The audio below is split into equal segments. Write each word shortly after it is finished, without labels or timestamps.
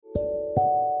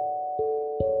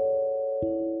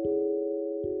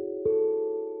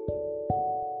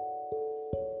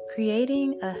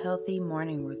Creating a healthy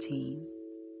morning routine.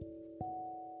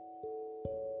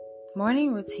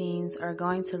 Morning routines are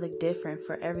going to look different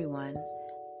for everyone,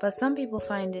 but some people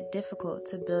find it difficult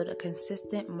to build a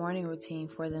consistent morning routine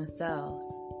for themselves.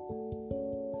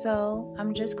 So,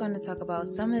 I'm just going to talk about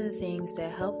some of the things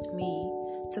that helped me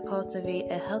to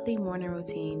cultivate a healthy morning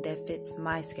routine that fits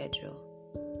my schedule.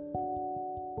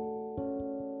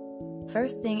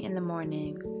 First thing in the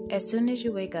morning, as soon as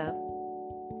you wake up,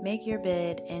 make your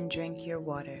bed and drink your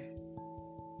water.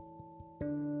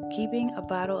 Keeping a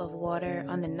bottle of water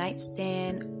on the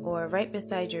nightstand or right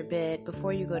beside your bed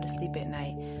before you go to sleep at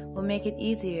night will make it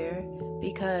easier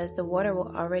because the water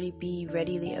will already be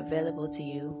readily available to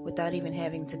you without even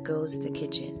having to go to the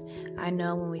kitchen. I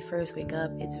know when we first wake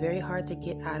up, it's very hard to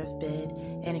get out of bed,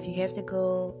 and if you have to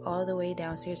go all the way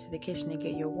downstairs to the kitchen to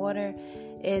get your water,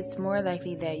 it's more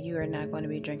likely that you are not going to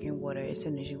be drinking water as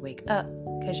soon as you wake up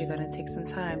because you're going to take some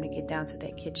time to get down to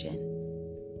that kitchen.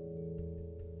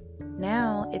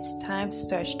 Now it's time to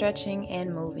start stretching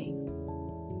and moving.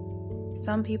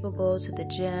 Some people go to the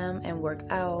gym and work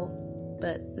out,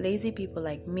 but lazy people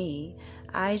like me,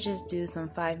 I just do some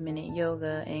 5-minute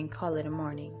yoga and call it a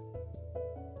morning.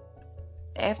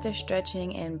 After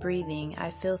stretching and breathing, I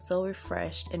feel so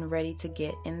refreshed and ready to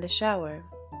get in the shower.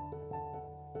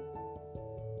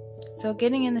 So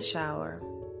getting in the shower.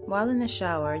 While in the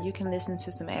shower, you can listen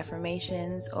to some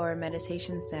affirmations or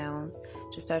meditation sounds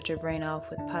to start your brain off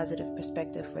with positive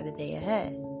perspective for the day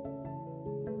ahead.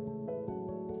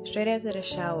 Straight after the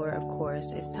shower, of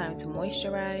course, it's time to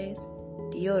moisturize,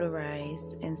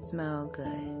 deodorize, and smell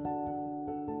good.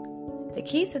 The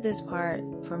key to this part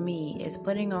for me is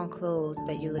putting on clothes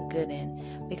that you look good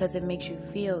in because it makes you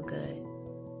feel good.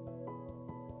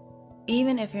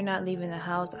 Even if you're not leaving the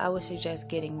house, I would suggest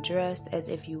getting dressed as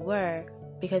if you were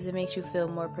because it makes you feel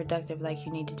more productive, like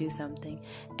you need to do something.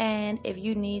 And if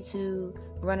you need to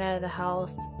run out of the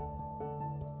house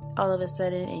all of a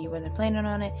sudden and you wasn't planning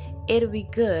on it, it'll be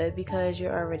good because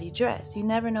you're already dressed. You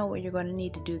never know what you're going to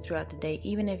need to do throughout the day,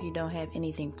 even if you don't have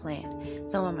anything planned.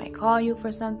 Someone might call you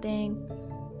for something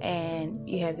and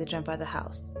you have to jump out of the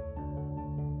house.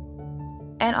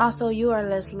 And also, you are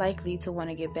less likely to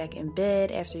want to get back in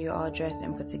bed after you're all dressed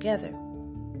and put together.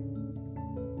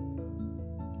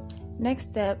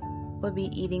 Next step would be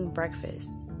eating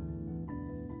breakfast.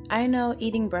 I know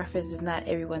eating breakfast is not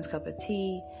everyone's cup of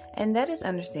tea, and that is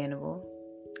understandable.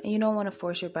 And you don't want to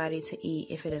force your body to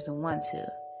eat if it doesn't want to.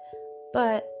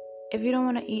 But if you don't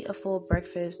want to eat a full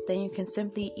breakfast, then you can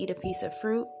simply eat a piece of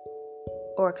fruit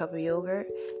or a cup of yogurt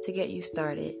to get you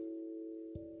started.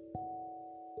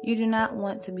 You do not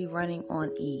want to be running on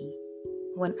E.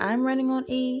 When I'm running on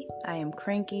E, I am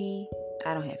cranky,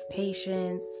 I don't have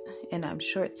patience, and I'm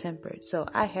short-tempered, so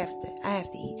I have to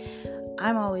eat.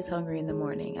 I'm always hungry in the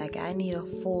morning. Like, I need a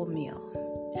full meal.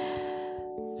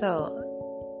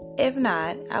 So, if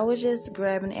not, I would just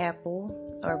grab an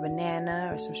apple or a banana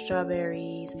or some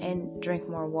strawberries and drink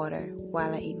more water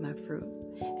while I eat my fruit.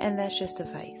 And that should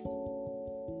suffice.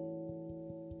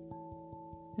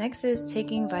 Next is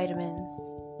taking vitamins.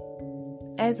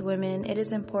 As women, it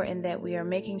is important that we are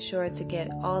making sure to get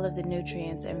all of the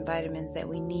nutrients and vitamins that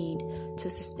we need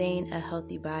to sustain a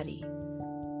healthy body.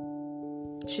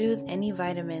 Choose any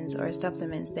vitamins or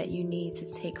supplements that you need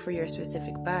to take for your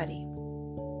specific body.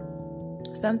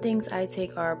 Some things I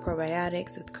take are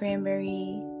probiotics with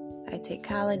cranberry, I take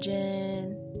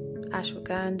collagen,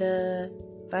 ashwagandha,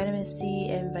 vitamin C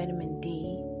and vitamin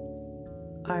D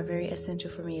are very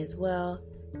essential for me as well.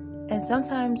 And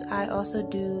sometimes I also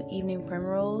do evening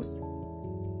primrose,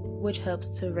 which helps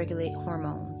to regulate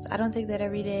hormones. I don't take that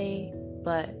every day,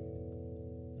 but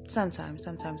sometimes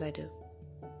I do.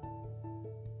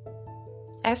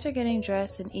 After getting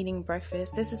dressed and eating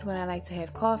breakfast, this is when I like to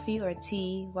have coffee or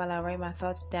tea while I write my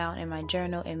thoughts down in my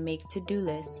journal and make to-do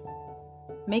lists.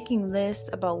 Making lists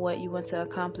about what you want to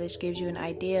accomplish gives you an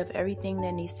idea of everything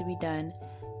that needs to be done,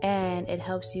 and it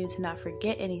helps you to not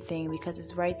forget anything because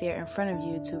it's right there in front of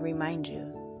you to remind you.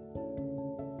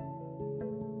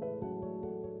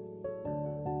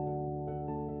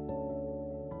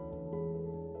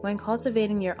 When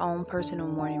cultivating your own personal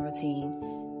morning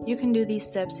routine, you can do these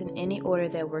steps in any order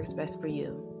that works best for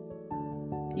you.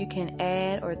 You can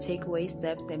add or take away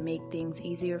steps that make things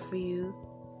easier for you.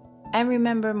 And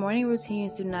remember, morning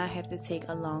routines do not have to take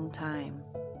a long time.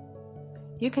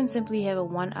 You can simply have a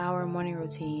 1-hour morning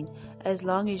routine as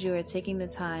long as you are taking the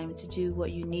time to do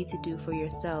what you need to do for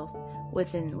yourself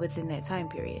within that time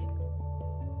period.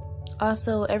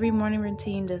 Also, every morning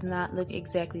routine does not look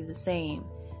exactly the same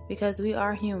because we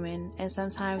are human and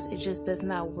sometimes it just does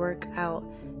not work out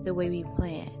the way we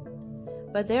plan.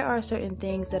 But there are certain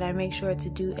things that I make sure to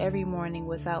do every morning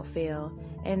without fail,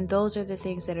 and those are the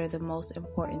things that are the most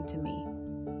important to me.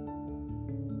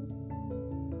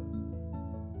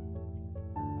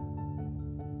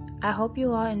 I hope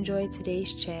you all enjoyed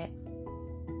today's chat.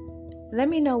 Let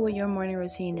me know what your morning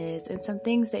routine is and some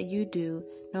things that you do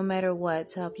no matter what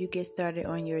to help you get started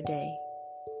on your day.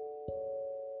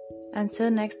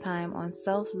 Until next time on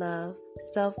Self-Love,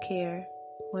 Self-Care,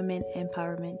 Women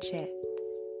Empowerment Chat.